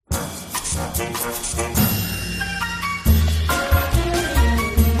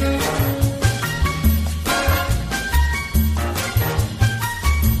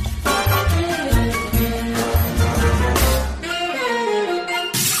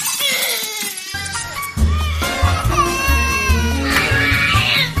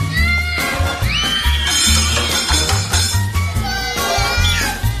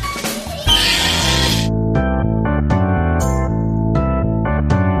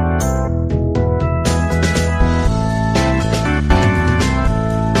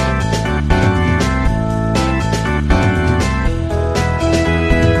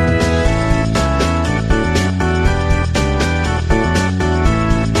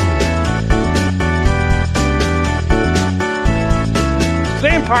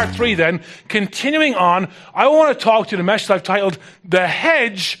Part 3 then, continuing on, I want to talk to you the message I've titled, The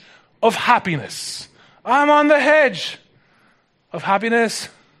Hedge of Happiness. I'm on the hedge of happiness.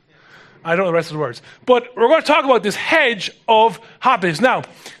 I don't know the rest of the words. But we're going to talk about this hedge of happiness. Now,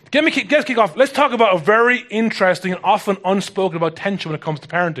 get us kick off. Let's talk about a very interesting and often unspoken about tension when it comes to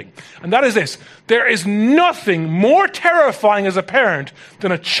parenting. And that is this. There is nothing more terrifying as a parent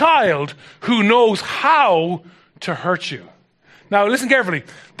than a child who knows how to hurt you. Now, listen carefully.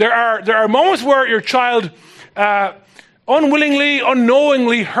 There are moments where your child unwillingly,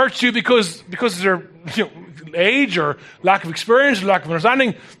 unknowingly hurts you because of their age or lack of experience, or lack of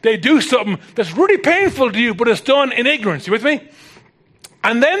understanding. They do something that's really painful to you, but it's done in ignorance. You with me?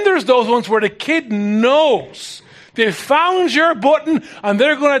 And then there's those ones where the kid knows they found your button and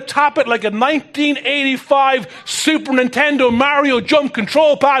they're going to tap it like a 1985 Super Nintendo Mario jump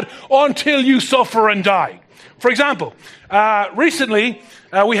control pad until you suffer and die. For example, recently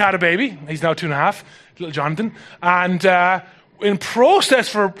we had a baby. He's now 2.5, little Jonathan. And in process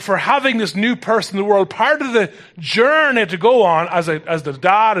for having this new person in the world, part of the journey to go on as the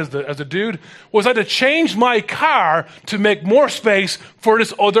dad, as the dude, was I had to change my car to make more space for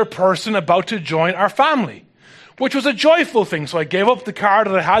this other person about to join our family, which was a joyful thing. So I gave up the car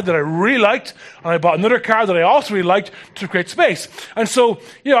that I had that I really liked, and I bought another car that I also really liked to create space. And so,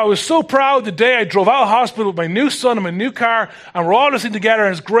 I was so proud the day I drove out of hospital with my new son and my new car, and we're all listening together,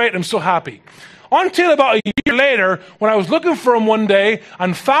 and it's great, I'm so happy. Until about a year later, when I was looking for him one day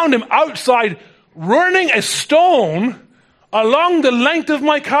and found him outside running a stone along the length of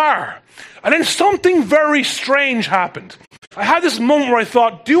my car. And then something very strange happened. I had this moment where I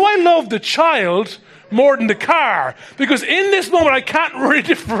thought, do I love the child more than the car? Because in this moment, I can't really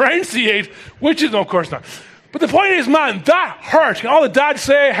differentiate which is, no, of course not. But the point is, man, that hurt. All the dads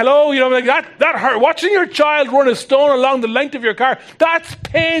say, hello, like that hurt. Watching your child run a stone along the length of your car, that's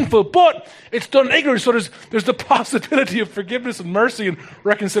painful, but it's done in ignorance, so there's the possibility of forgiveness and mercy and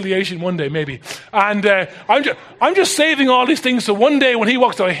reconciliation one day, maybe. And I'm just saving all these things, so one day when he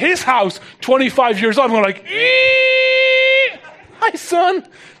walks out of his house, 25 years old, I'm going like, hi, son.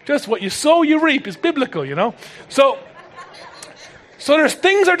 Just what you sow, you reap. It's biblical, So there's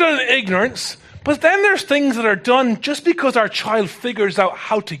things that are done in ignorance, but then there's things that are done just because our child figures out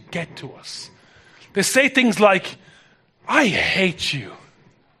how to get to us. They say things like, I hate you.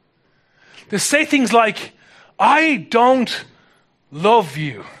 They say things like, I don't love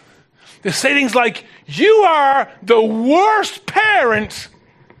you. They say things like, you are the worst parent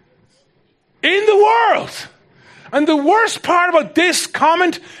in the world. And the worst part about this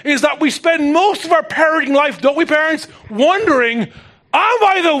comment is that we spend most of our parenting life, don't we parents, wondering, am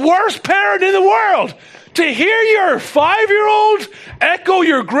I the worst parent in the world? To hear your 5-year-old echo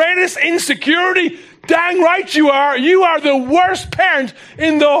your greatest insecurity, dang right you are. You are the worst parent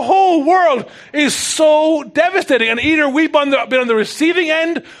in the whole world is so devastating. And either we've been on the receiving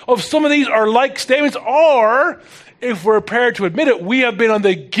end of some of these or like statements, or if we're prepared to admit it, we have been on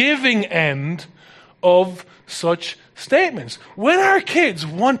the giving end of such statements. When our kids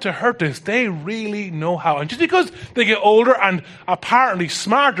want to hurt us, they really know how. And just because they get older and apparently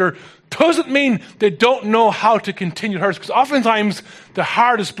smarter doesn't mean they don't know how to continue to hurt us. Because oftentimes the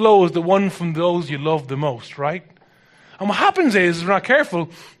hardest blow is the one from those you love the most, right? And what happens is, if we're not careful,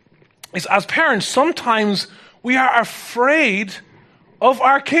 is as parents, sometimes we are afraid of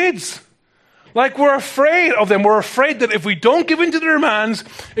our kids. Like we're afraid of them. We're afraid that if we don't give in to their demands,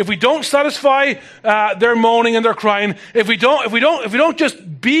 if we don't satisfy their moaning and their crying, if we don't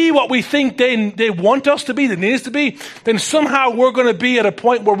just be what we think they want us to be, they need us to be, then somehow we're going to be at a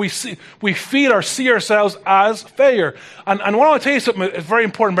point where we feel or see ourselves as failure. And what I want to tell you something that's very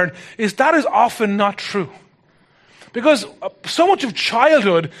important, Bernard, is that is often not true. Because so much of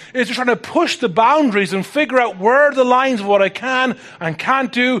childhood is just trying to push the boundaries and figure out where are the lines of what I can and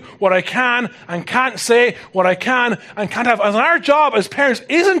can't do, what I can and can't say, what I can and can't have. And our job as parents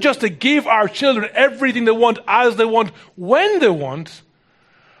isn't just to give our children everything they want, as they want, when they want.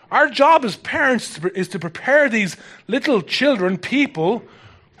 Our job as parents is to prepare these little children, people,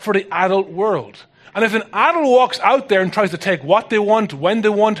 for the adult world. And if an adult walks out there and tries to take what they want, when they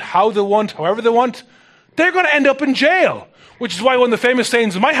want, how they want, however they want, they're going to end up in jail. Which is why one of the famous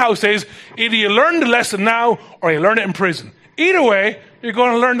sayings in my house is, either you learn the lesson now or you learn it in prison. Either way, you're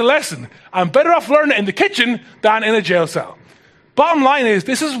going to learn the lesson. I'm better off learning it in the kitchen than in a jail cell. Bottom line is,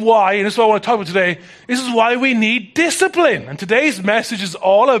 this is why, and this is what I want to talk about today, this is why we need discipline. And today's message is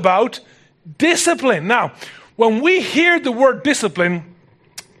all about discipline. Now, when we hear the word discipline,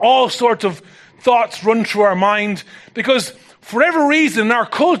 all sorts of thoughts run through our mind, because for whatever reason in our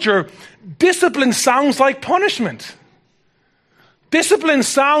culture, discipline sounds like punishment. Discipline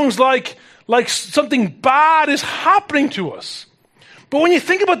sounds like something bad is happening to us. But when you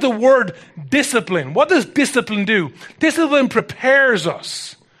think about the word discipline, what does discipline do? Discipline prepares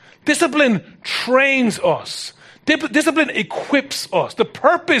us. Discipline trains us. Discipline equips us. The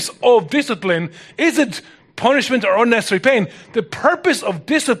purpose of discipline isn't punishment or unnecessary pain. The purpose of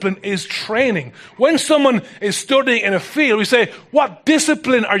discipline is training. When someone is studying in a field, we say, what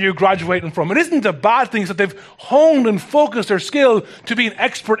discipline are you graduating from? It isn't a bad thing, it's that they've honed and focused their skill to be an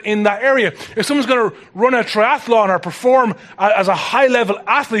expert in that area. If someone's going to run a triathlon or perform as a high-level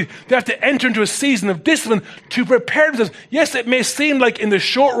athlete, they have to enter into a season of discipline to prepare themselves. Yes, it may seem like in the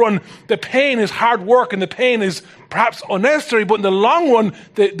short run, the pain is hard work and the pain is perhaps unnecessary, but in the long run,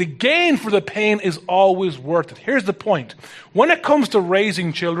 the gain for the pain is always worth it. Here's the point. When it comes to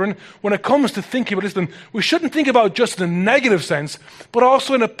raising children, when it comes to thinking about discipline, we shouldn't think about just in a negative sense, but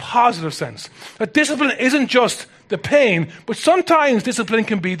also in a positive sense. That discipline isn't just the pain, but sometimes discipline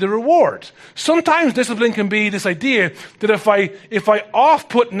can be the reward. Sometimes discipline can be this idea that if I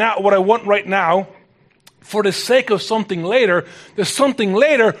off-put now what I want right now, for the sake of something later, the something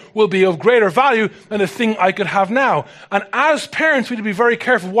later will be of greater value than the thing I could have now. And as parents, we need to be very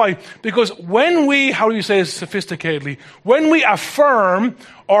careful. Why? Because when we, how do you say this sophisticatedly, when we affirm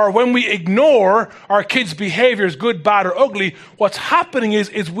or when we ignore our kids' behaviors, good, bad, or ugly, what's happening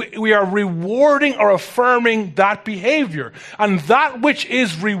is we are rewarding or affirming that behavior. And that which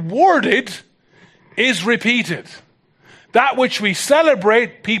is rewarded is repeated. That which we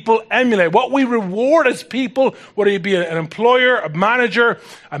celebrate, people emulate. What we reward as people, whether you be an employer, a manager,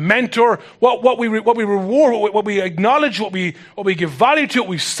 a mentor, what we reward, what we acknowledge, what we give value to, what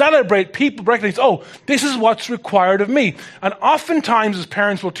we celebrate, people recognize, oh, this is what's required of me. And oftentimes as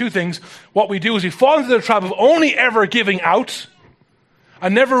parents, well, two things. What we do is we fall into the trap of only ever giving out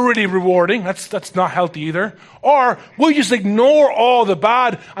and never really rewarding. That's not healthy either. Or we just ignore all the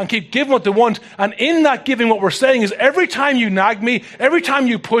bad and keep giving what they want. And in that giving, what we're saying is every time you nag me, every time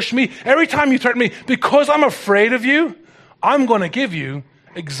you push me, every time you threaten me, because I'm afraid of you, I'm going to give you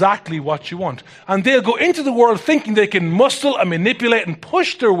exactly what you want. And they'll go into the world thinking they can muscle and manipulate and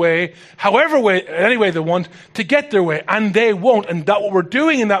push their way, any way they want, to get their way. And they won't. And that what we're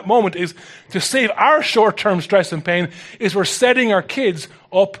doing in that moment is to save our short-term stress and pain, is we're setting our kids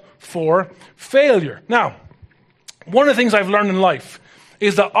up for failure. Now, one of the things I've learned in life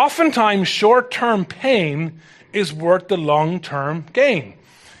is that oftentimes short-term pain is worth the long-term gain.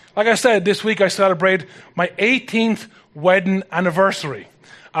 Like I said, this week I celebrate my 18th wedding anniversary.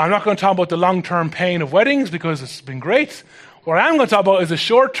 I'm not going to talk about the long-term pain of weddings because it's been great. What I am going to talk about is the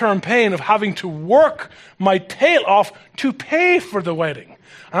short-term pain of having to work my tail off to pay for the wedding.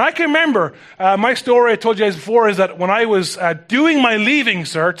 And I can remember, my story I told you guys before is that when I was doing my leaving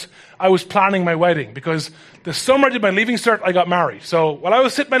cert, I was planning my wedding because the summer I did my leaving cert, I got married. So while I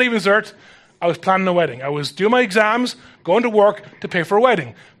was sitting my leaving cert, I was planning a wedding. I was doing my exams, going to work to pay for a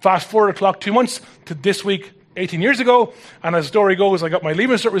wedding. Fast forward the clock 2 months to this week, 18 years ago, and as the story goes, I got my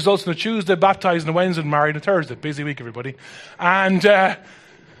leaving cert results on a Tuesday, baptized on a Wednesday, and married on a Thursday. Busy week, everybody. And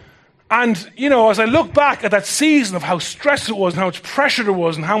you know, as I look back at that season of how stressed it was and how much pressure there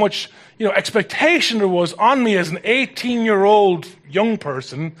was and how much, you know, expectation there was on me as an 18-year-old young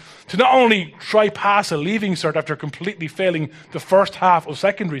person to not only try pass a leaving cert after completely failing the first half of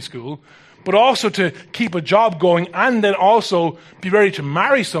secondary school, but also to keep a job going and then also be ready to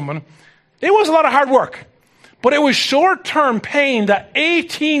marry someone, it was a lot of hard work. But it was short-term pain that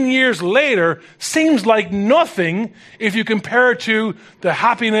 18 years later seems like nothing if you compare it to the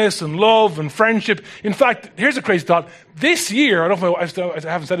happiness and love and friendship. In fact, here's a crazy thought. This year, I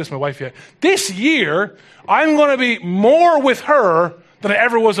haven't said this to my wife yet. This year, I'm going to be more with her than I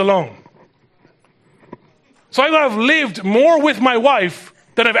ever was alone. So I would have lived more with my wife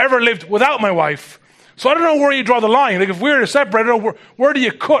than I've ever lived without my wife. So I don't know where you draw the line. Like, if we were to separate, I don't know where do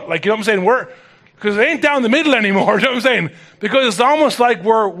you cut? Like, you know what I'm saying? Because it ain't down the middle anymore, you know what I'm saying? Because it's almost like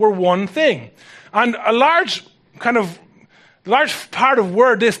we're one thing. And a large part of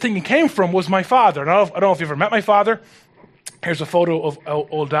where this thinking came from was my father. And I don't know if you've ever met my father. Here's a photo of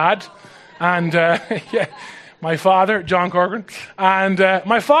old Dad. And yeah, my father, John Corcoran. And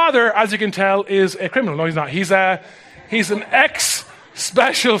my father, as you can tell, is a criminal. No, he's not. He's an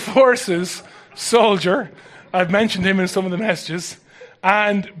ex-Special Forces soldier. I've mentioned him in some of the messages.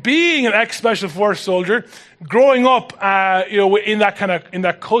 And being an ex-Special Forces soldier, growing up, in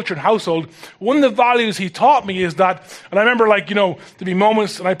that culture and household, one of the values he taught me is that, and I remember, there'd be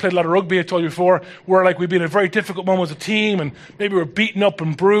moments, and I played a lot of rugby, I told you before, where we'd be in a very difficult moment as a team, and maybe we're beaten up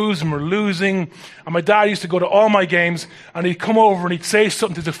and bruised, and we're losing, and my dad used to go to all my games, and he'd come over and he'd say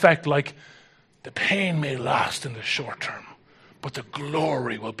something to the effect like, "The pain may last in the short term, but the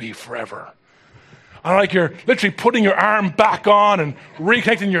glory will be forever." And you're literally putting your arm back on and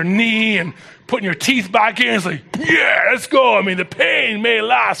reconnecting your knee and putting your teeth back in. It's like, yeah, let's go. I mean, the pain may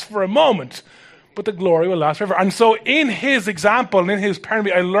last for a moment, but the glory will last forever. And so in his example and in his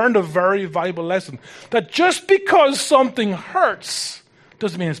parenting, I learned a very valuable lesson. That just because something hurts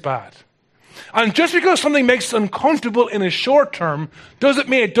doesn't mean it's bad. And just because something makes us uncomfortable in a short term doesn't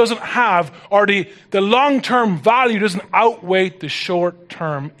mean it doesn't have, or the long-term value doesn't outweigh the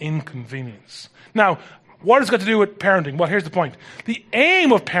short-term inconvenience. Now, what has it got to do with parenting? Well, here's the point. The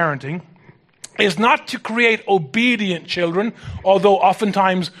aim of parenting is not to create obedient children, although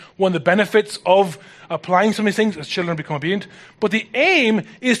oftentimes one of the benefits of applying some of these things is children become obedient. But the aim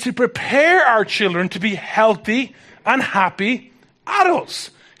is to prepare our children to be healthy and happy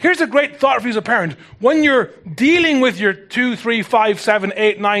adults. Here's a great thought for you as a parent. When you're dealing with your 2, 3, 5, 7,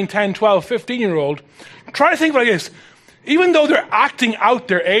 8, 9, 10, 12, 15-year-old, try to think like this. Even though they're acting out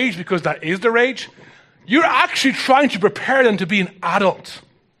their age, because that is their age, you're actually trying to prepare them to be an adult.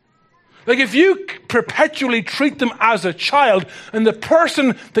 If you perpetually treat them as a child, and the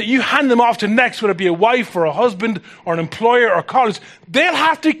person that you hand them off to next, whether it be a wife or a husband or an employer or college, they'll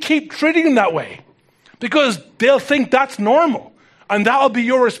have to keep treating them that way because they'll think that's normal, and that'll be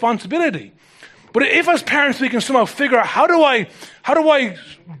your responsibility. But if as parents we can somehow figure out how do I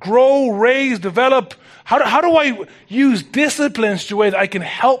grow, raise, develop, how do I use disciplines to a way that I can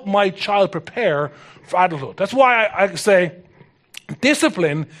help my child prepare for adulthood? That's why I say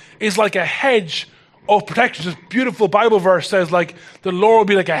discipline is like a hedge of protection. This beautiful Bible verse says the Lord will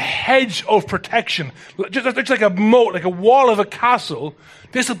be like a hedge of protection. Just like a moat, like a wall of a castle.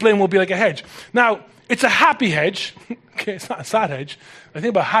 Discipline will be like a hedge. Now, it's a happy hedge. Okay, it's not a sad hedge. I think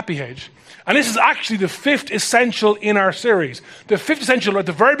about a happy hedge. And this is actually the fifth essential in our series. The fifth essential at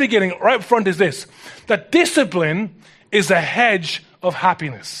the very beginning, right up front, is this: that discipline is a hedge of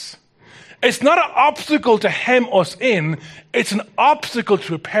happiness. It's not an obstacle to hem us in. It's an obstacle to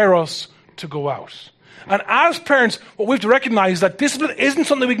prepare us to go out. And as parents, what we have to recognize is that discipline isn't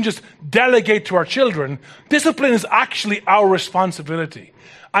something we can just delegate to our children. Discipline is actually our responsibility.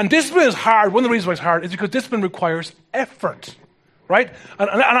 And discipline is hard. One of the reasons why it's hard is because discipline requires effort. Right? And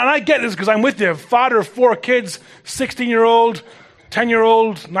I get this because I'm with you. Father of 4 kids, 16-year-old,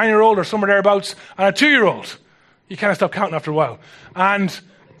 10-year-old, 9-year-old, or somewhere thereabouts, and a 2-year-old. You kind of stop counting after a while. And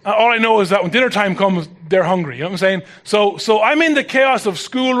all I know is that when dinner time comes, they're hungry. You know what I'm saying? So I'm in the chaos of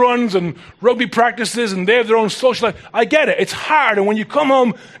school runs and rugby practices, and they have their own social life. I get it. It's hard. And when you come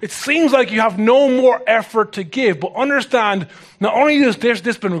home, it seems like you have no more effort to give. But understand, not only is there's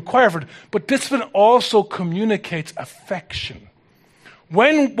discipline required, but discipline also communicates affection.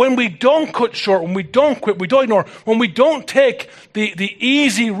 When we don't cut short, when we don't quit, we don't ignore, when we don't take the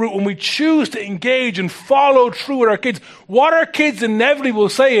easy route, when we choose to engage and follow through with our kids, what our kids inevitably will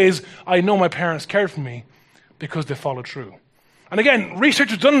say is, I know my parents cared for me because they followed through. And again, research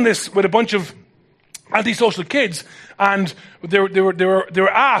has done this with a bunch of antisocial kids, and they were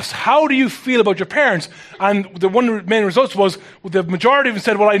asked, how do you feel about your parents? And one of the main results was, the majority of them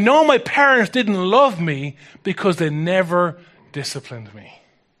said, well, I know my parents didn't love me because they never disciplined me.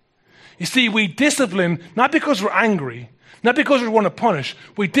 You see, we discipline not because we're angry, not because we want to punish.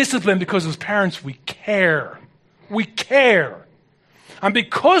 We discipline because as parents we care. We care. And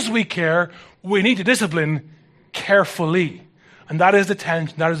because we care, we need to discipline carefully. And that is the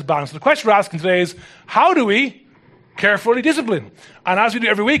tension, that is the balance. So the question we're asking today is, how do we carefully discipline? And as we do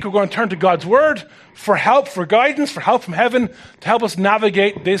every week, we're going to turn to God's Word for help, for guidance, for help from heaven, to help us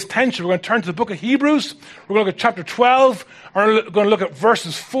navigate this tension. We're going to turn to the book of Hebrews. We're going to look at chapter 12. We're going to look at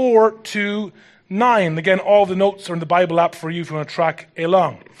verses 4 to 9. Again, all the notes are in the Bible app for you if you want to track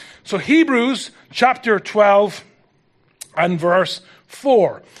along. So Hebrews chapter 12 and verse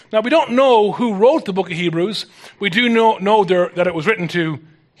 4. Now, we don't know who wrote the book of Hebrews. We do know that it was written to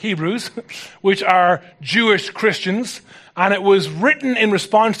Hebrews, which are Jewish Christians, and it was written in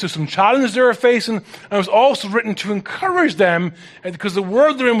response to some challenges they were facing, and it was also written to encourage them, because the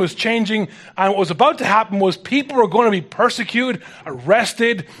world they're in was changing, and what was about to happen was people were going to be persecuted,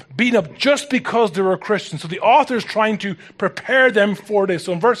 arrested, beaten up just because they were Christians. So the author is trying to prepare them for this.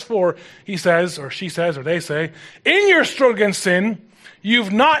 So in verse 4, he says, or she says, or they say, in your struggle against sin,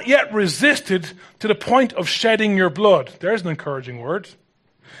 you've not yet resisted to the point of shedding your blood. There's an encouraging word.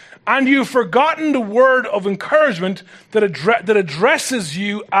 And you've forgotten the word of encouragement that addresses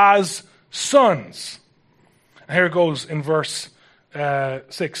you as sons. And here it goes in verse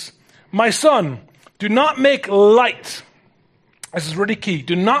 6. My son, do not make light. This is really key.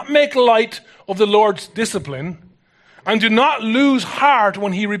 Do not make light of the Lord's discipline, and do not lose heart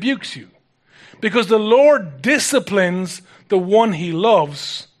when he rebukes you. Because the Lord disciplines the one he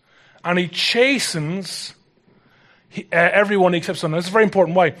loves, and he chastens everyone except son. This is very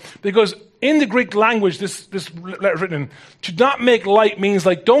important. Why? Because in the Greek language, this letter is written, to not make light means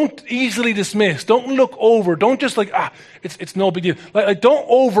like don't easily dismiss, don't look over, don't just like, it's no big deal. Like don't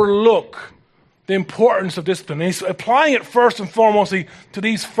overlook the importance of discipline. And he's applying it first and foremost to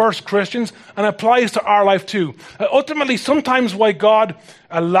these first Christians, and applies to our life too. Ultimately, sometimes why God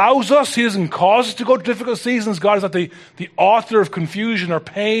allows us, he doesn't cause us to go to difficult seasons. God is not the author of confusion or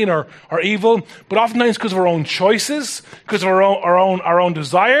pain or evil, but oftentimes because of our own choices, because of our own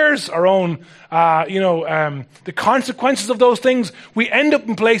desires, our own the consequences of those things, we end up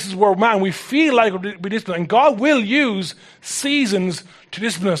in places where, man, we feel like we're disciplined. And God will use seasons to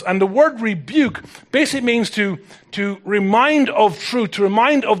discipline us. And the word rebuke basically means to remind of truth, to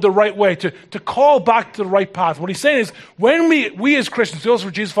remind of the right way, to call back to the right path. What he's saying is, when we as Christians, those who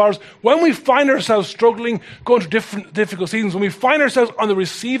are Jesus followers, when we find ourselves struggling, going through difficult seasons, when we find ourselves on the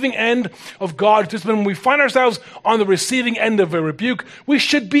receiving end of God's discipline, when we find ourselves on the receiving end of a rebuke, we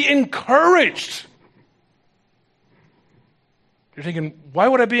should be encouraged. You're thinking, why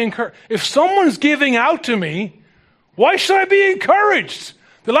would I be encouraged? If someone's giving out to me, why should I be encouraged?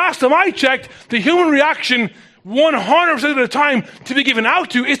 The last time I checked, the human reaction 100% of the time to be given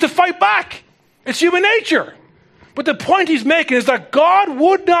out to is to fight back. It's human nature. But the point he's making is that God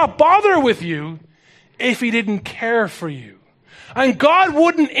would not bother with you if he didn't care for you. And God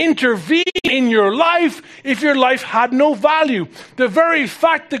wouldn't intervene in your life if your life had no value. The very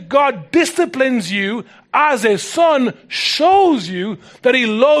fact that God disciplines you as a son shows you that he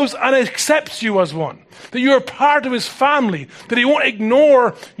loves and accepts you as one. That you're part of his family. That he won't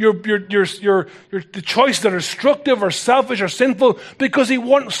ignore the choices that are destructive or selfish or sinful, because he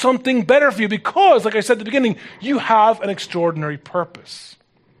wants something better for you. Because, like I said at the beginning, you have an extraordinary purpose.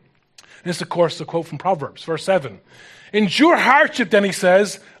 And this, of course, is a quote from Proverbs, verse 7. Endure hardship, then he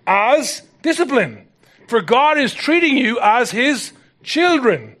says, as discipline. For God is treating you as his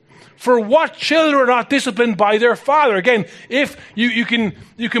children. For what children are not disciplined by their father? Again, if you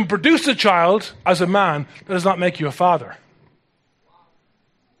can produce a child as a man, that does not make you a father.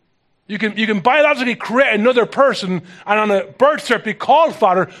 You can biologically create another person and on a birth cert be called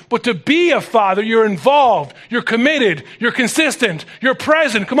father, but to be a father, you're involved, you're committed, you're consistent, you're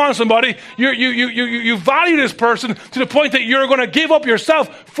present. Come on, somebody. You value this person to the point that you're going to give up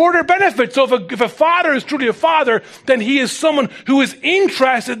yourself for their benefit. So if a father is truly a father, then he is someone who is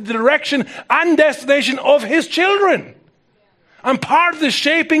interested in the direction and destination of his children. And part of the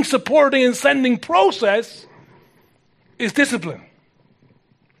shaping, supporting, and sending process is discipline.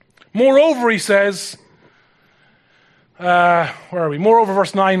 Moreover, he says, where are we? Moreover,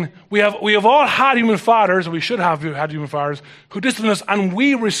 verse 9, we have all had human fathers, or we should have had human fathers, who disciplined us, and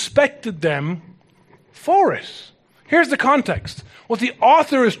we respected them for it. Here's the context. What the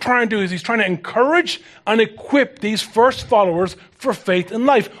author is trying to do is he's trying to encourage and equip these first followers for faith in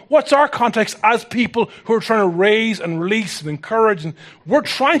life. What's our context as people who are trying to raise and release and encourage? And we're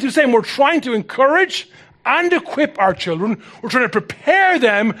trying to encourage and equip our children. We're trying to prepare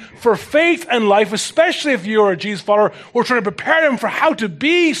them for faith and life, especially if you're a Jesus follower. We're trying to prepare them for how to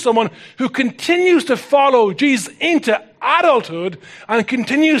be someone who continues to follow Jesus into adulthood and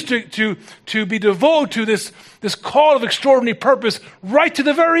continues to be devoted to this call of extraordinary purpose right to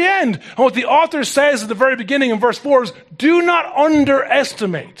the very end. And what the author says at the very beginning in verse 4 is, do not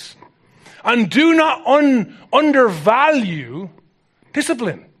underestimate and do not undervalue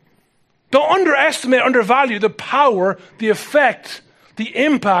discipline. Don't underestimate, undervalue the power, the effect, the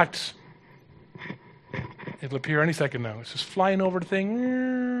impact It'll appear any second now. It's just flying over the thing.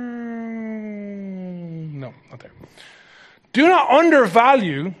 No, not there. Do not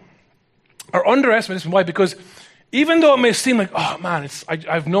undervalue or underestimate this. Why? Because even though it may seem like, oh man, I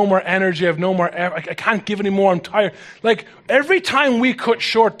have no more energy, I have no more, I can't give anymore, I'm tired. Like every time we cut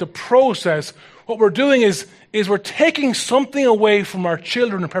short the process, what we're doing is we're taking something away from our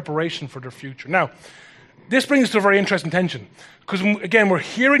children in preparation for their future. Now, this brings us to a very interesting tension. Because again, we're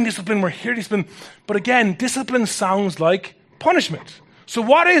hearing discipline, but again, discipline sounds like punishment. So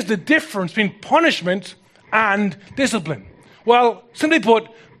what is the difference between punishment and discipline? Well, simply put,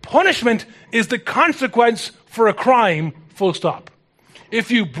 punishment is the consequence for a crime, full stop.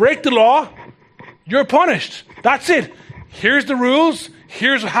 If you break the law, you're punished. That's it. Here's the rules.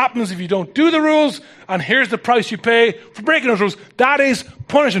 Here's what happens if you don't do the rules. And here's the price you pay for breaking those rules. That is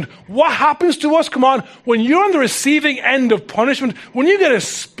punishment. What happens to us, come on, when you're on the receiving end of punishment, when you get a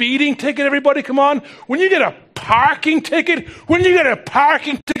speeding ticket, everybody, come on, when you get a parking ticket,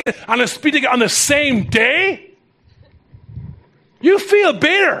 and a speeding ticket on the same day, you feel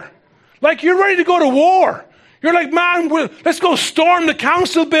bitter. Like you're ready to go to war. You're like, man, let's go storm the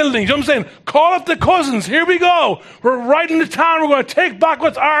council buildings. You know what I'm saying? Call up the cousins. Here we go. We're riding to town. We're going to take back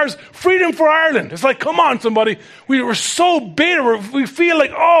what's ours. Freedom for Ireland. It's like, come on, somebody. We're so bitter. We feel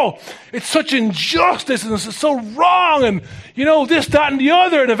like, oh, it's such injustice and it's so wrong. And, you know, this, that, and the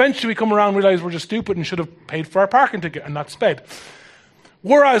other. And eventually we come around and realize we're just stupid and should have paid for our parking ticket and not sped.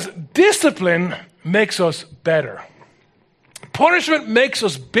 Whereas discipline makes us better. Punishment makes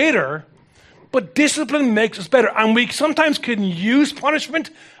us bitter. But discipline makes us better. And we sometimes can use punishment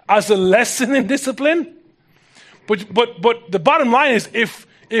as a lesson in discipline. But the bottom line is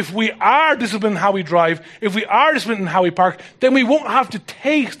if we are disciplined in how we drive, if we are disciplined in how we park, then we won't have to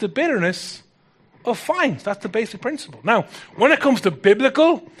taste the bitterness of fines. That's the basic principle. Now, when it comes to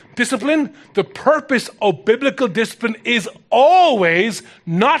biblical discipline, the purpose of biblical discipline is always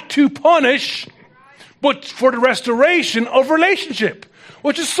not to punish, but for the restoration of relationship.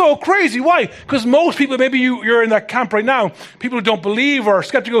 Which is so crazy. Why? Because most people, maybe you're in that camp right now, people who don't believe or are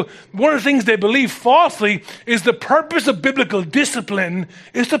skeptical, one of the things they believe falsely is the purpose of biblical discipline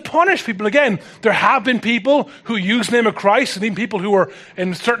is to punish people. Again, there have been people who use the name of Christ, and even people who are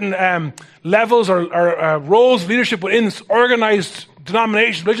in certain levels or roles of leadership within organized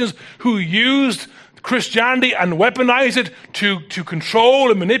denominations, religions, who used Christianity and weaponize it to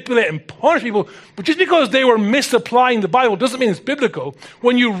control and manipulate and punish people. But just because they were misapplying the Bible doesn't mean it's biblical.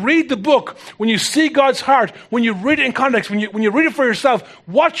 When you read the book, when you see God's heart, when you read it in context, when you read it for yourself,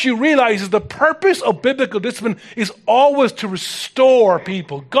 what you realize is the purpose of biblical discipline is always to restore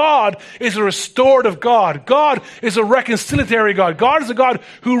people. God is a restorative God. God is a reconciliatory God. God is a God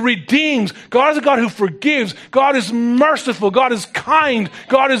who redeems. God is a God who forgives. God is merciful. God is kind.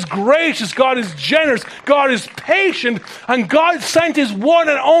 God is gracious. God is generous. God is patient, and God sent his one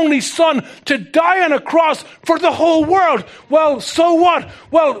and only Son to die on a cross for the whole world. Well, so what?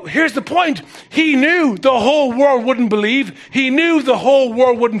 Well, here's the point. He knew the whole world wouldn't believe. He knew the whole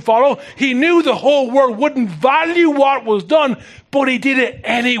world wouldn't follow. He knew the whole world wouldn't value what was done, but he did it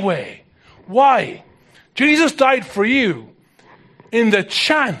anyway. Why? Jesus died for you in the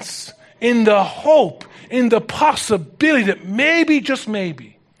chance, in the hope, in the possibility that maybe, just maybe,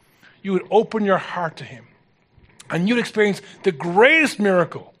 you would open your heart to him and you'd experience the greatest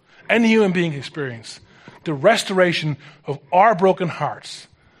miracle any human being can experience, the restoration of our broken hearts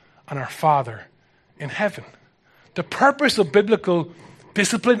and our Father in heaven. The purpose of biblical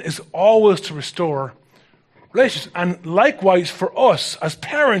discipline is always to restore relationships. And likewise for us as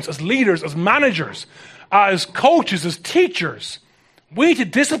parents, as leaders, as managers, as coaches, as teachers, we need to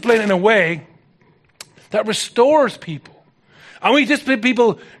discipline in a way that restores people. And we discipline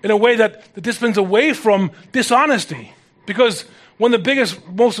people in a way that disciplines away from dishonesty. Because one of the biggest,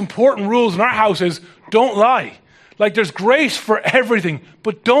 most important rules in our house is don't lie. Like there's grace for everything,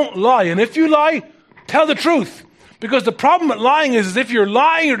 but don't lie. And if you lie, tell the truth. Because the problem with lying is if you're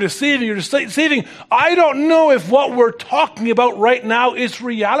lying or deceiving, I don't know if what we're talking about right now is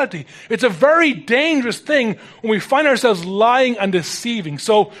reality. It's a very dangerous thing when we find ourselves lying and deceiving.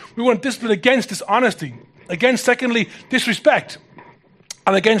 So we want to discipline against dishonesty. Against, secondly, disrespect.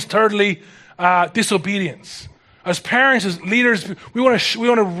 And against, thirdly, disobedience. As parents, as leaders, we want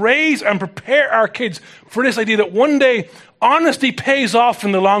to raise and prepare our kids for this idea that one day honesty pays off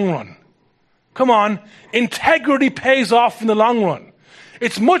in the long run. Come on. Integrity pays off in the long run.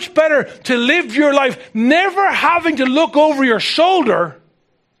 It's much better to live your life never having to look over your shoulder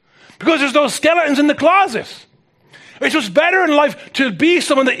because there's those skeletons in the closet. It's just better in life to be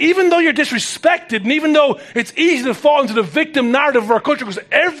someone that even though you're disrespected and even though it's easy to fall into the victim narrative of our culture because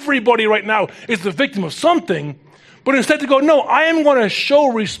everybody right now is the victim of something, but instead to go, no, I am going to show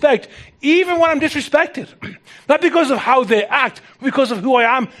respect even when I'm disrespected. Not because of how they act, but because of who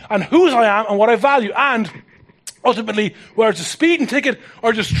I am and whose I am and what I value. And ultimately, whether it's a speeding ticket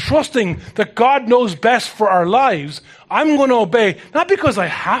or just trusting that God knows best for our lives, I'm going to obey, not because I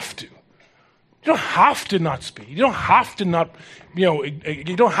have to. You don't have to not speed. You don't have to not,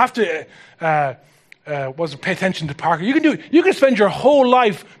 you don't have to pay attention to parking. You can do it. You can spend your whole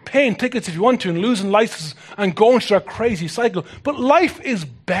life paying tickets if you want to and losing licenses and going through that crazy cycle. But life is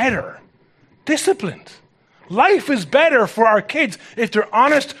better disciplined. Life is better for our kids if they're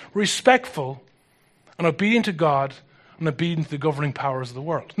honest, respectful, and obedient to God and obedient to the governing powers of the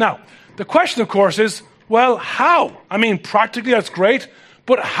world. Now, the question, of course, is, well, how? I mean, practically that's great,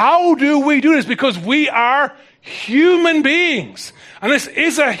 but how do we do this? Because we are human beings. And this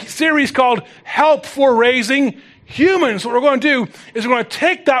is a series called Help for Raising Humans. What we're going to do is we're going to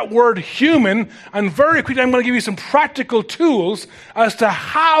take that word human and very quickly I'm going to give you some practical tools as to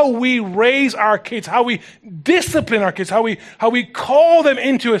how we raise our kids, how we discipline our kids, how we call them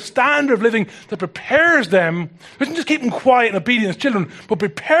into a standard of living that prepares them, doesn't just keep them quiet and obedient as children, but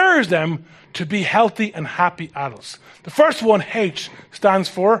prepares them to be healthy and happy adults. The first one, H, stands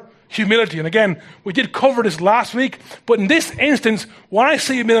for humility. And again, we did cover this last week, but in this instance, when I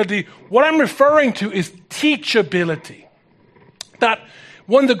say humility, what I'm referring to is teachability. That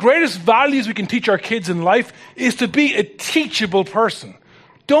one of the greatest values we can teach our kids in life is to be a teachable person.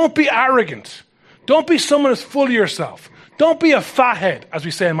 Don't be arrogant. Don't be someone who's full of yourself. Don't be a fathead, as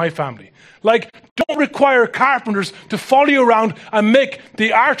we say in my family. Like, don't require carpenters to follow you around and make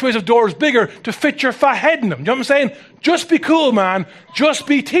the archways of doors bigger to fit your fat head in them. You know what I'm saying? Just be cool, man. Just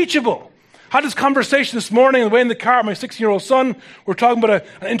be teachable. I had this conversation this morning on the way in the car with my 16-year-old son. We're talking about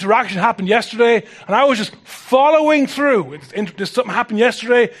an interaction that happened yesterday, and I was just following through. Something happened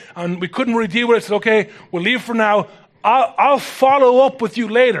yesterday, and we couldn't really deal with it. I said, okay, we'll leave for now. I'll follow up with you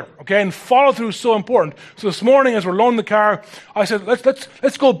later, okay? And follow through is so important. So this morning, as we're loading the car, I said,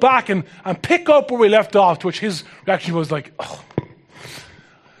 let's go back and pick up where we left off. To which his reaction was like, oh.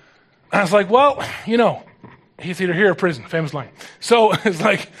 And I was like, well, he's either here or prison. Famous line. So it's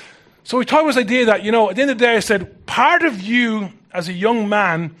like, so we talked about this idea that at the end of the day, I said, part of you as a young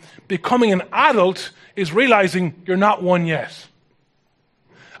man becoming an adult is realizing you're not one yet.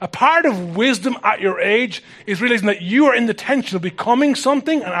 A part of wisdom at your age is realizing that you are in the tension of becoming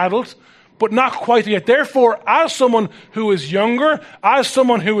something, an adult, but not quite yet. Therefore, as someone who is younger, as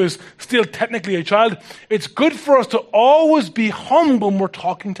someone who is still technically a child, it's good for us to always be humble when we're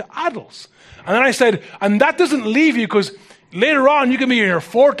talking to adults. And then I said, and that doesn't leave you because later on, you can be in your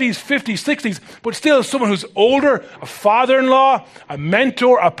 40s, 50s, 60s, but still someone who's older, a father-in-law, a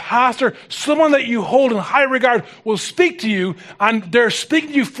mentor, a pastor, someone that you hold in high regard will speak to you, and they're speaking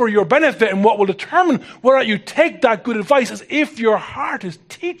to you for your benefit, and what will determine whether or not you take that good advice is if your heart is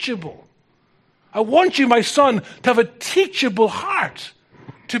teachable. I want you, my son, to have a teachable heart,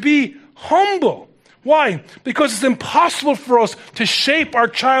 to be humble. Why? Because it's impossible for us to shape our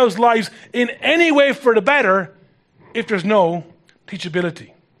child's lives in any way for the better if there's no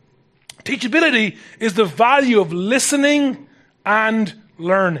teachability. Teachability is the value of listening and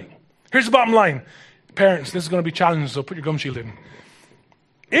learning. Here's the bottom line. Parents, this is going to be challenging, so put your gum shield in.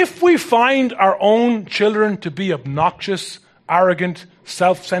 If we find our own children to be obnoxious, arrogant,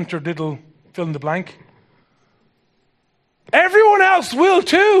 self-centered little fill in the blank, everyone else will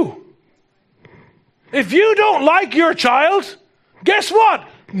too. If you don't like your child, guess what?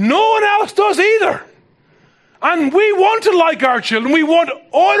 No one else does either. And we want to like our children. We want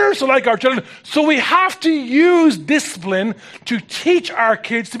others to like our children. So we have to use discipline to teach our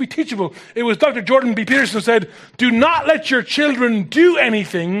kids to be teachable. It was Dr. Jordan B. Peterson who said, do not let your children do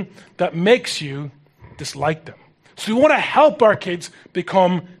anything that makes you dislike them. So we want to help our kids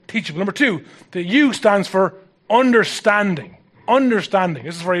become teachable. Number 2, the U stands for understanding. Understanding.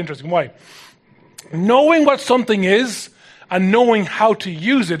 This is very interesting. Why? Knowing what something is and knowing how to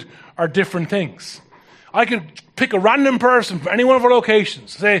use it are different things. I could pick a random person from any one of our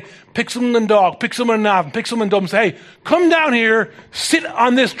locations, say, pick someone in Dog, pick someone in Navan, pick someone in Dublin, say, hey, come down here, sit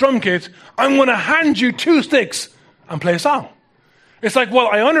on this drum kit, I'm going to hand you 2 sticks and play a song. It's like, well,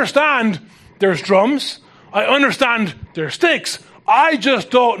 I understand there's drums, I understand there's sticks, I just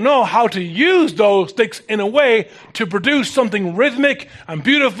don't know how to use those sticks in a way to produce something rhythmic and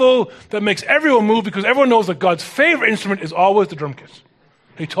beautiful that makes everyone move, because everyone knows that God's favorite instrument is always the drum kit.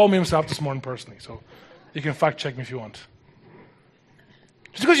 He told me himself this morning personally, so you can fact check me if you want.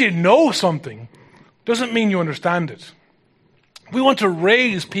 Just because you know something doesn't mean you understand it. We want to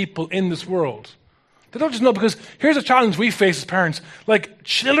raise people in this world. They don't just know, because here's a challenge we face as parents. Like,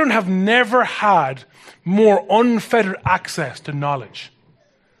 children have never had more unfettered access to knowledge.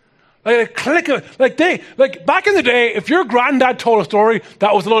 Like back in the day, if your granddad told a story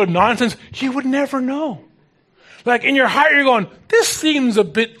that was a load of nonsense, you would never know. Like, in your heart, you're going, this seems a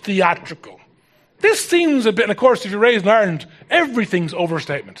bit theatrical. This seems a bit, and of course, if you're raised in Ireland, everything's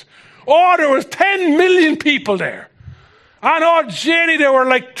overstatement. Oh, there was 10 million people there. And oh, Jenny, they were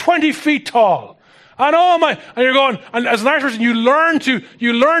like 20 feet tall. And oh my, and you're going, and as an Irish person, you learn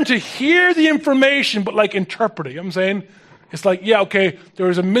to hear the information, but like interpret it. You know what I'm saying? It's like, yeah, okay, there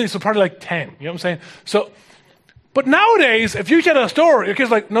was a million, so probably like 10. You know what I'm saying? So, but nowadays, if you tell a story, your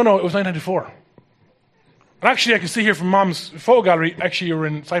kid's like, no, it was 1994. And actually, I can see here from Mom's photo gallery, actually, you were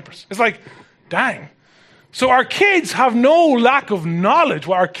in Cyprus. It's like, dang. So our kids have no lack of knowledge.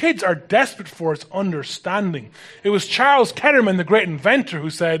 What our kids are desperate for is understanding. It was Charles Ketterman, the great inventor, who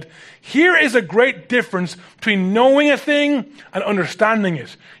said, here is a great difference between knowing a thing and understanding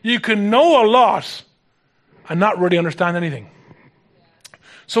it. You can know a lot and not really understand anything.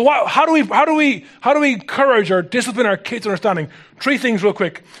 So how do we encourage or discipline our kids' understanding? 3 things real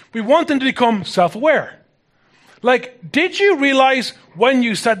quick. We want them to become self-aware. Like, did you realize when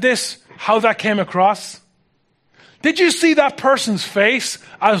you said this, how that came across? Did you see that person's face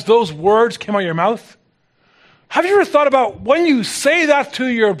as those words came out of your mouth? Have you ever thought about when you say that to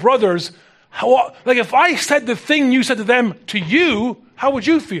your brothers, like if I said the thing you said to them to you, how would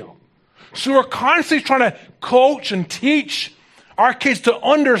you feel? So we're constantly trying to coach and teach our kids to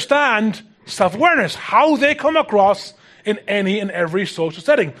understand self-awareness, how they come across in any and every social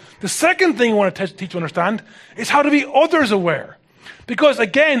setting. The second thing we want to teach to understand is how to be others aware. Because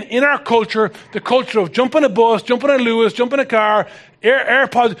again, in our culture, the culture of jump on a bus, jump on a Lewis, jump in a car,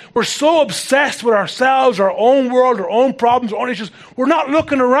 AirPods, we're so obsessed with ourselves, our own world, our own problems, our own issues, we're not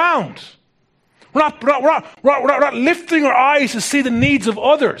looking around. We're not lifting our eyes to see the needs of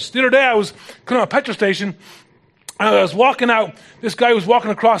others. The other day I was coming to a petrol station, and I was walking out. This guy was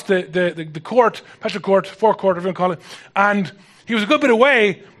walking across the court, petrol court, forecourt, whatever you call it, and he was a good bit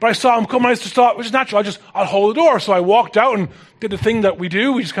away, but I saw him coming. I just thought, which is natural, I'll hold the door. So I walked out and did the thing that we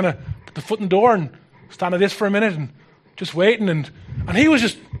do. We just kind of put the foot in the door and stand like this for a minute and just waiting. And he was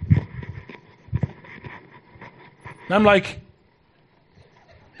just, and I'm like,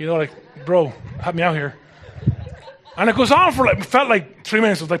 bro, help me out here. And it goes on for it felt like 3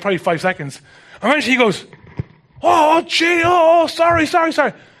 minutes. It was like probably 5 seconds. And eventually he goes, oh, gee, sorry.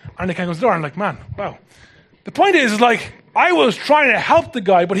 And he kind of goes to the door. And I'm like, man, wow. The point is like, I was trying to help the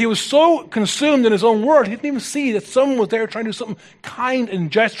guy, but he was so consumed in his own world, he didn't even see that someone was there trying to do something kind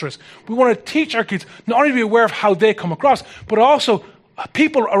and gesturous. We want to teach our kids not only to be aware of how they come across, but also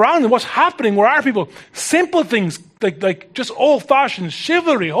people around them, what's happening, where are people? Simple things like just old-fashioned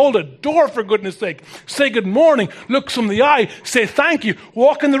chivalry. Hold a door, for goodness sake. Say good morning. Look someone in the eye. Say thank you.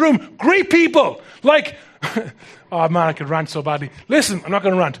 Walk in the room. Greet people. Like, oh man, I could rant so badly. Listen, I'm not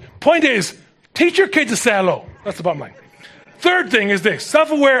going to rant. Point is, teach your kids to say hello. That's the bottom line. Third thing is this: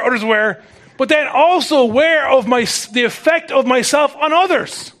 self-aware, others aware, but then also aware of the effect of myself on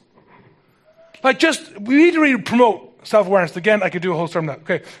others. Like, we need to really promote self-awareness. Again, I could do a whole sermon on that.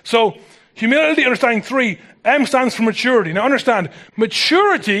 Okay, so humility, understanding 3. M stands for maturity. Now understand,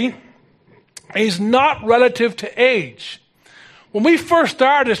 maturity is not relative to age. When we first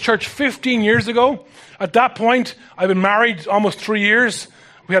started this church 15 years ago, at that point, I've been married almost 3 years.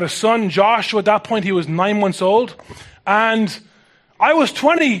 We had a son, Joshua. At that point, he was 9 months old. And I was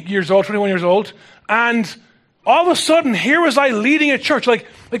 21 years old, and all of a sudden, here was I leading a church. Like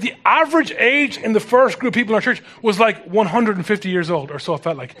the average age in the first group of people in our church was like 150 years old, or so it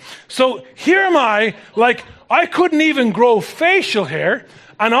felt like. So here am I, like I couldn't even grow facial hair,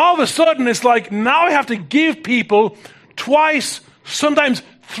 and all of a sudden it's like now I have to give people twice, sometimes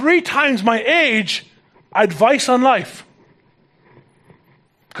 3 times my age, advice on life.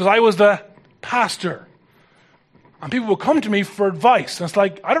 Because I was the pastor. And people will come to me for advice. And it's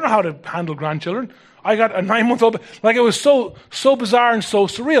like, I don't know how to handle grandchildren. I got a 9-month-old. Like, it was so bizarre and so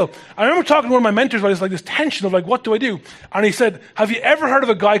surreal. I remember talking to one of my mentors about this, like this tension of like, what do I do? And he said, have you ever heard of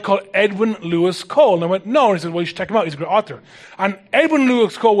a guy called Edwin Lewis Cole? And I went, no. And he said, well, you should check him out. He's a great author. And Edwin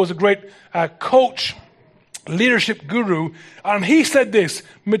Lewis Cole was a great coach, leadership guru. And he said this: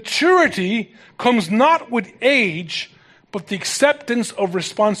 maturity comes not with age, but the acceptance of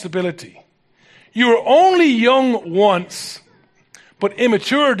responsibility. You are only young once, but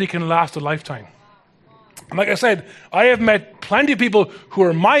immaturity can last a lifetime. And like I said, I have met plenty of people who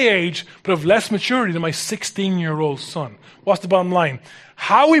are my age but have less maturity than my 16-year-old son. What's the bottom line?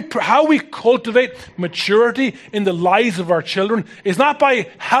 How we cultivate maturity in the lives of our children is not by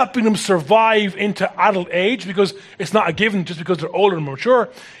helping them survive into adult age, because it's not a given just because they're older and mature.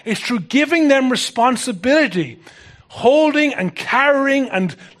 It's through giving them responsibility, holding and carrying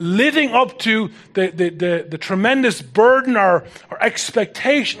and living up to the tremendous burden or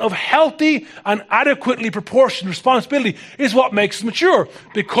expectation of healthy and adequately proportioned responsibility is what makes us mature.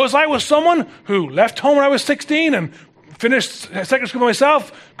 Because I was someone who left home when I was 16 and finished secondary school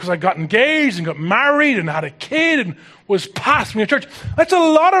myself, because I got engaged and got married and had a kid and was pastoring a church. That's a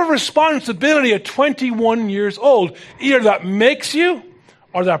lot of responsibility at 21 years old. Either that makes you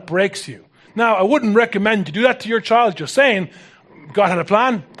or that breaks you. Now, I wouldn't recommend you do that to your child, just saying. God had a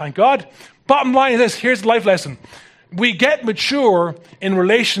plan, thank God. Bottom line is this, here's the life lesson. We get mature in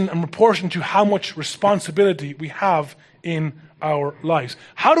relation and proportion to how much responsibility we have in our lives.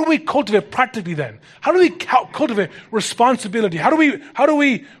 How do we cultivate practically then? How do we cultivate responsibility? How do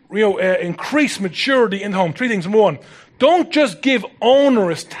we increase maturity in the home? Three things. Number one, don't just give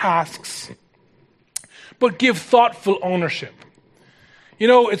onerous tasks, but give thoughtful ownership.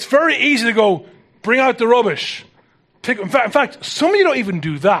 It's very easy to go, bring out the rubbish. In fact, some of you don't even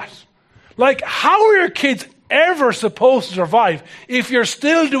do that. Like, how are your kids ever supposed to survive if you're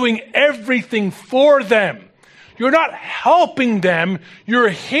still doing everything for them? You're not helping them, you're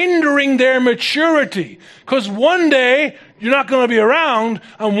hindering their maturity. Because one day, you're not going to be around,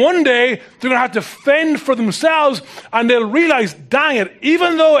 and one day, they're going to have to fend for themselves, and they'll realize, dang it,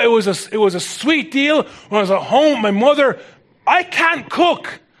 even though it was a sweet deal when I was at home with my mother, I can't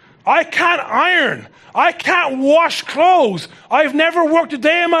cook, I can't iron, I can't wash clothes. I've never worked a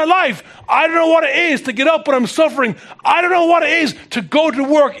day in my life. I don't know what it is to get up when I'm suffering. I don't know what it is to go to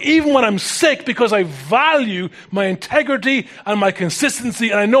work even when I'm sick, because I value my integrity and my consistency.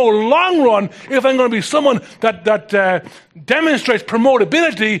 And I know long run, if I'm going to be someone that demonstrates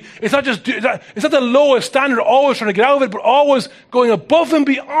promotability, it's not the lowest standard, always trying to get out of it, but always going above and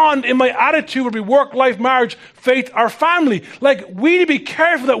beyond in my attitude, whether it be work, life, marriage, faith, our family. Like, we need to be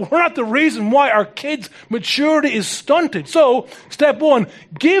careful that we're not the reason why our kids' maturity is stunted. So, step one,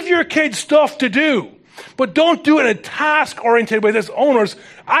 give your kids stuff to do, but don't do it in a task-oriented way that's owners.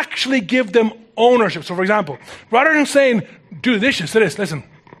 Actually give them ownership. So, for example, rather than saying, do the dishes, say this, listen,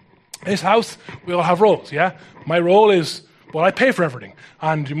 in this house, we all have roles, yeah? My role is, well, I pay for everything.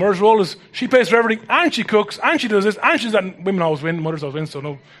 And your mother's role is, she pays for everything, and she cooks, and she does this, and she's that. Women always win, mothers always win,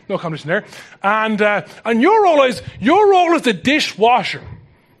 so no competition there. And your role is the dishwasher.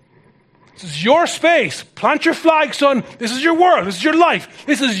 This is your space. Plant your flag, son. This is your world. This is your life.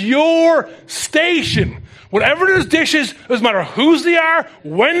 This is your station. Whatever those dishes, doesn't matter whose they are,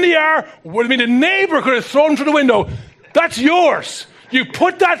 when they are, the neighbor could have thrown them through the window. That's yours. You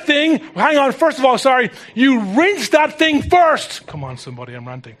put that thing, hang on, first of all, you rinse that thing first. Come on, somebody, I'm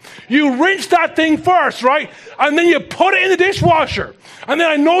ranting. You rinse that thing first, right? And then you put it in the dishwasher. And then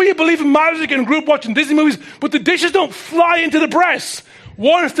I know you believe in magic and group watching Disney movies, but the dishes don't fly into the press.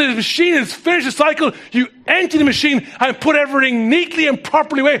 Once the machine has finished the cycle, you empty the machine and put everything neatly and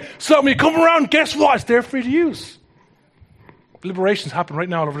properly away. So when you come around, guess what? It's there for you to use. Liberations happen right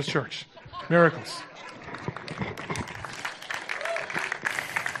now all over this church. Miracles.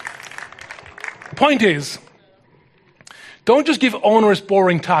 Point is, don't just give onerous,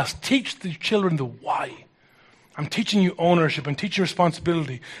 boring tasks. Teach the children the why. I'm teaching you ownership. I'm teaching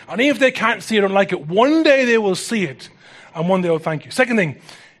responsibility. And even if they can't see it or don't like it, one day they will see it. And one day they'll thank you. Second thing,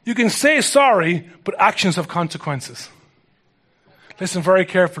 you can say sorry, but actions have consequences. Listen very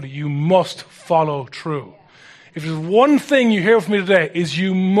carefully. You must follow through. If there's one thing you hear from me today, is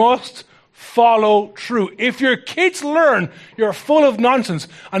you must follow through. If your kids learn you're full of nonsense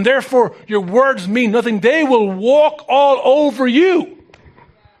and therefore your words mean nothing, they will walk all over you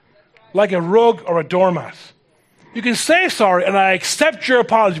like a rug or a doormat. You can say sorry and I accept your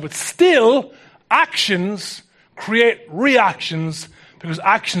apology, but still actions create reactions, because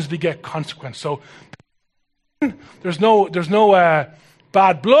actions beget consequence. So there's no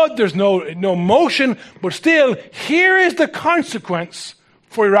bad blood, there's no motion, but still here is the consequence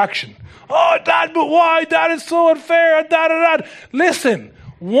for your action. Oh, Dad, but why? Dad, is so unfair. Dad. Listen,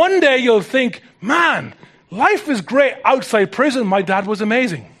 one day you'll think, man, life is great outside prison. My dad was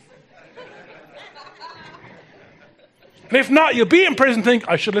amazing. And if not, you'll be in prison and think,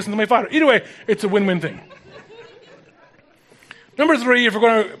 I should listen to my father. Either way, it's a win-win thing. Number 3, if we're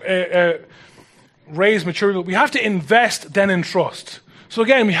going to raise maturity, we have to invest then in trust. So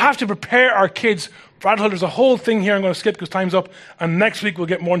again, we have to prepare our kids for adulthood, there's a whole thing here I'm going to skip because time's up, and next week we'll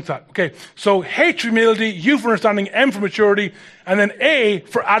get more into that. Okay, so H for humility, U for understanding, M for maturity, and then A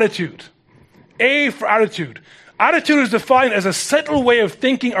for attitude. A for attitude. Attitude is defined as a settled way of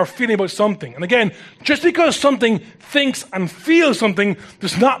thinking or feeling about something. And again, just because something thinks and feels something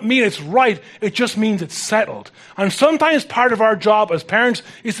does not mean it's right. It just means it's settled. And sometimes part of our job as parents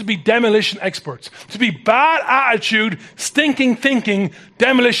is to be demolition experts. To be bad attitude, stinking thinking,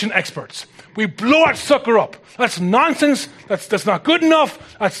 demolition experts. We blow that sucker up. That's nonsense. That's not good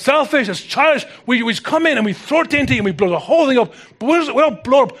enough. That's selfish. That's childish. We just come in and we throw TNT and we blow the whole thing up. But we don't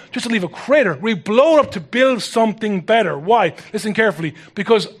blow it up just to leave a crater. We blow it up to build something better. Why? Listen carefully.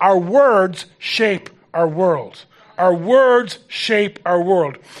 Because our words shape our world. Our words shape our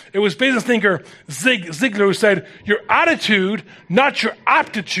world. It was business thinker Ziegler who said, your attitude, not your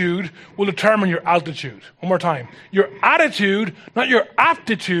aptitude, will determine your altitude. One more time. Your attitude, not your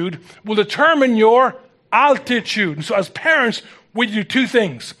aptitude, will determine your altitude. And so as parents, we do two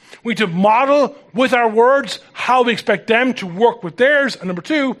things. We need to model with our words how we expect them to work with theirs. And number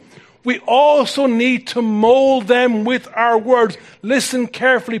two, we also need to mold them with our words. Listen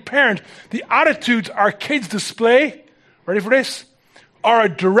carefully, parent. The attitudes our kids display, ready for this, are a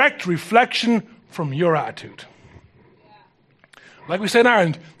direct reflection from your attitude. Like we said in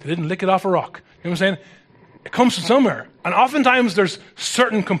Ireland, they didn't lick it off a rock. You know what I'm saying? It comes from somewhere. And oftentimes there's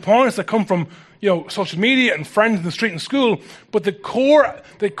certain components that come from social media and friends in the street and school, but the core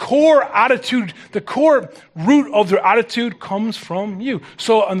attitude, the core root of their attitude comes from you.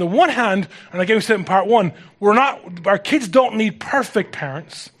 So on the one hand, and again we said in part one, our kids don't need perfect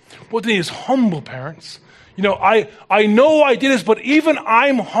parents. What they need is humble parents. I know I did this, but even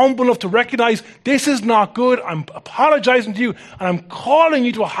I'm humble enough to recognize this is not good. I'm apologizing to you, and I'm calling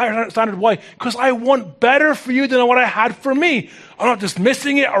you to a higher standard. Why? Because I want better for you than what I had for me. I'm not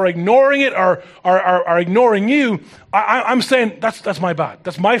dismissing it or ignoring it or ignoring you. I'm saying that's my bad.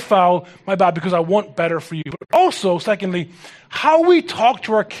 That's my foul, my bad, because I want better for you. But also, secondly, how we talk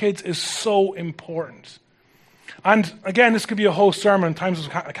to our kids is so important. And again, this could be a whole sermon. At times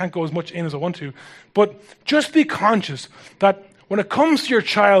I can't go as much in as I want to. But just be conscious that when it comes to your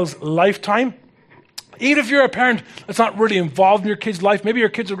child's lifetime, even if you're a parent that's not really involved in your kid's life, maybe your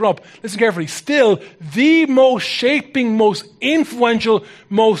kids are grown up, listen carefully, still the most shaping, most influential,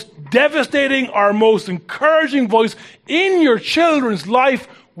 most devastating, or most encouraging voice in your children's life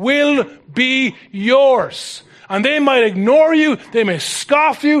will be yours. And they might ignore you, they may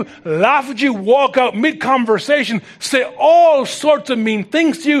scoff you, laugh at you, walk out mid-conversation, say all sorts of mean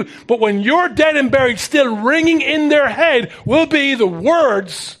things to you, but when you're dead and buried, still ringing in their head will be the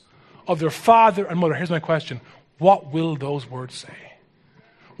words of their father and mother. Here's my question. What will those words say?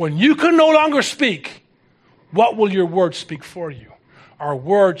 When you can no longer speak, what will your words speak for you? Our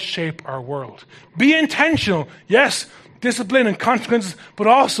words shape our world. Be intentional. Yes, discipline and consequences, but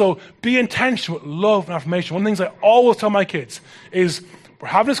also be intentional with love and affirmation. One of the things I always tell my kids is we're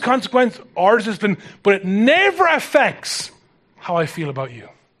having this consequence or this discipline, but it never affects how I feel about you.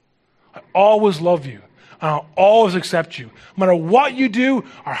 I always love you. And I'll always accept you. No matter what you do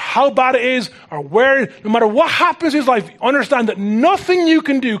or how bad it is or where, no matter what happens in his life, understand that nothing you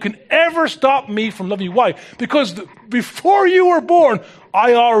can do can ever stop me from loving you. Why? Because before you were born,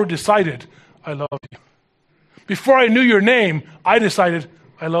 I already decided I love you. Before I knew your name, I decided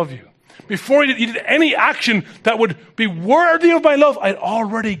I love you. Before you did any action that would be worthy of my love, I'd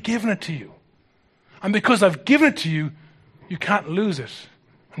already given it to you. And because I've given it to you, you can't lose it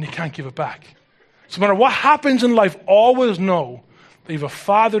and you can't give it back. So no matter what happens in life, always know that you have a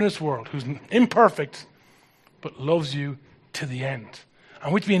Father in this world who's imperfect but loves you to the end.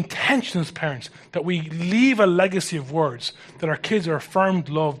 And we have to be intentional as parents that we leave a legacy of words that our kids are affirmed,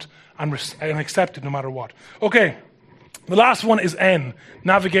 loved, and accepted no matter what. Okay, the last one is N,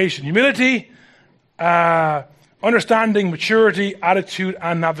 navigation. Humility, understanding, maturity, attitude,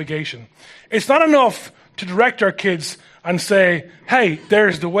 and navigation. It's not enough to direct our kids and say, hey,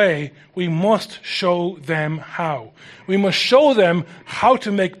 there's the way. We must show them how. We must show them how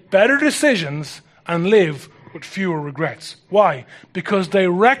to make better decisions and live with fewer regrets. Why? Because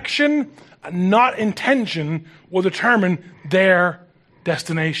direction, not intention, will determine their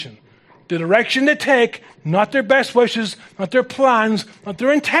destination. The direction they take, not their best wishes, not their plans, not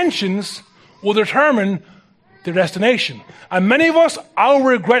their intentions, will determine their destination. And many of us, our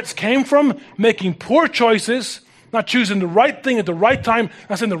regrets came from making poor choices, not choosing the right thing at the right time,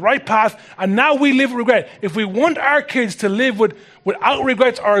 not in the right path, and now we live with regret. If we want our kids to live without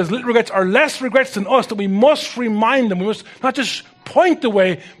regrets or as little regrets or less regrets than us, then we must remind them, we must not just point the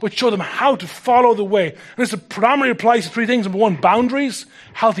way, but show them how to follow the way. And this predominantly applies to three things. Number one, boundaries,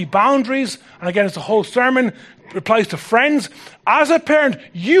 healthy boundaries. And again, it's a whole sermon. It applies to friends. As a parent,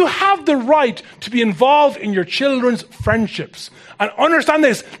 you have the right to be involved in your children's friendships. And understand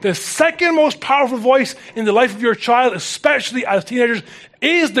this, the second most powerful voice in the life of your child, especially as teenagers,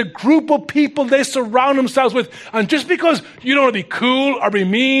 is the group of people they surround themselves with. And just because you don't want to be cool or be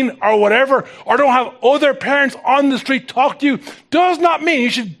mean or whatever, or don't have other parents on the street talk to you, does not mean you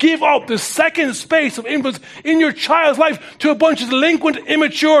should give up the second space of influence in your child's life to a bunch of delinquent,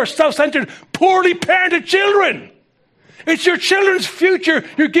 immature, self-centered, poorly parented children. It's your children's future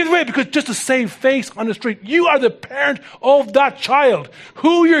you're giving away because just to save face on the street. You are the parent of that child.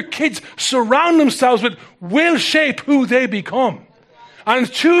 Who your kids surround themselves with will shape who they become. And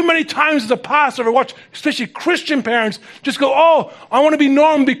too many times as a pastor, I watch especially Christian parents just go, oh, I want to be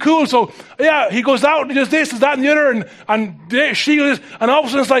normal, be cool. So yeah, he goes out and he does this, does that, and the other, and she does this. And all of a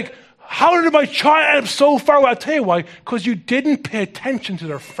sudden it's like, how did my child end up so far away? I'll tell you why. Because you didn't pay attention to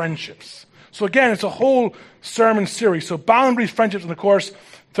their friendships. So again, it's a whole sermon series. So boundaries, friendships, and of course,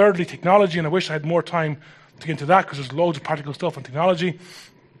 thirdly, technology. And I wish I had more time to get into that because there's loads of practical stuff on technology.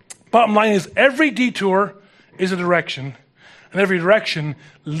 Bottom line is every detour is a direction, and every direction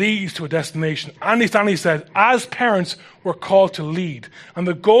leads to a destination. Andy Stanley said, as parents, we're called to lead. And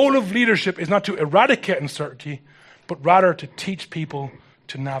the goal of leadership is not to eradicate uncertainty, but rather to teach people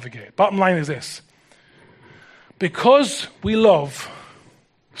to navigate. Bottom line is this. Because we love,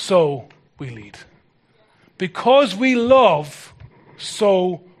 so we lead. Because we love,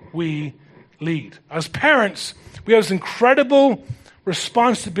 so we lead. As parents, we have this incredible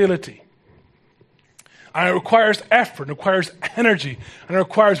responsibility. And it requires effort, it requires energy, and it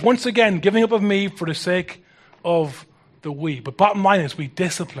requires, once again, giving up of me for the sake of the we. But bottom line is we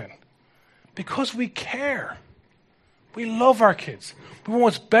discipline. Because we care. We love our kids. We want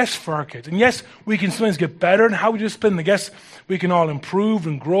what's best for our kids. And yes, we can sometimes get better in how we discipline. I guess we can all improve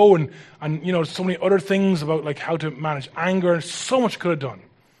and grow and you know, so many other things about like how to manage anger. So much could have done.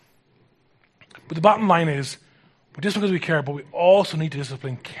 But the bottom line is, we discipline because we care, but we also need to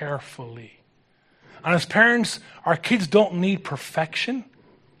discipline carefully. And as parents, our kids don't need perfection.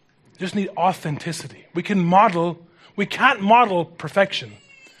 They just need authenticity. We can't model perfection,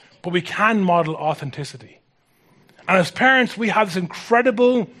 but we can model authenticity. And as parents, we have this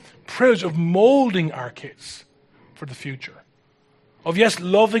incredible privilege of molding our kids for the future. Of yes,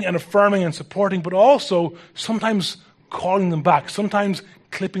 loving and affirming and supporting, but also sometimes calling them back, sometimes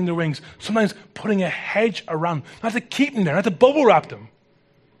clipping their wings, sometimes putting a hedge around them. Not to keep them there, not to bubble wrap them,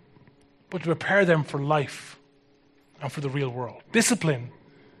 but to prepare them for life and for the real world. Discipline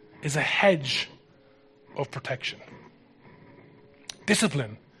is a hedge of protection.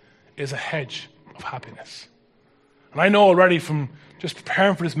 Discipline is a hedge of happiness. And I know already from just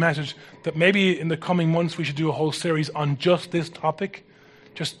preparing for this message that maybe in the coming months we should do a whole series on just this topic.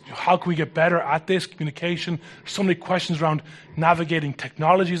 Just how can we get better at this communication? So many questions around navigating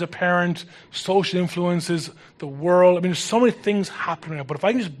technology as a parent, social influences, the world. I mean, there's so many things happening now. But if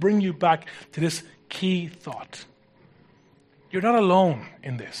I can just bring you back to this key thought. You're not alone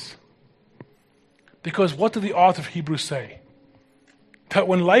in this. Because what did the author of Hebrews say? That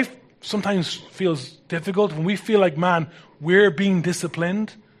when life sometimes feels difficult, when we feel like, man, we're being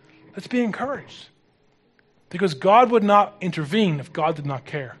disciplined, let's be encouraged. Because God would not intervene if God did not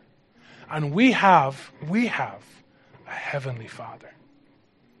care. And we have a heavenly Father.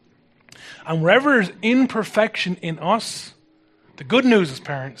 And wherever there's imperfection in us, the good news as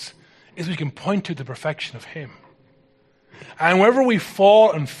parents is we can point to the perfection of Him. And wherever we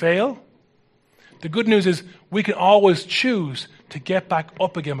fall and fail, the good news is we can always choose to get back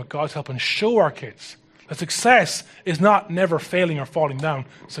up again with God's help and show our kids that success is not never failing or falling down.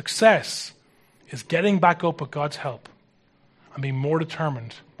 Success is getting back up with God's help and being more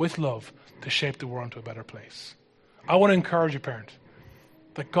determined with love to shape the world into a better place. I want to encourage you, parent,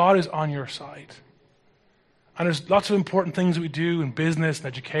 that God is on your side. And there's lots of important things that we do in business and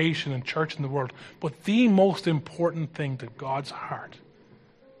education and church in the world. But the most important thing to God's heart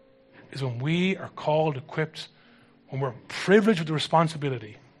is when we are called, equipped, when we're privileged with the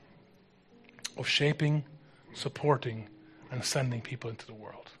responsibility of shaping, supporting, and sending people into the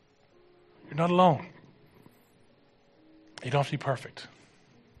world. You're not alone. You don't have to be perfect.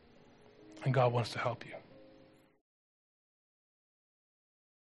 And God wants to help you.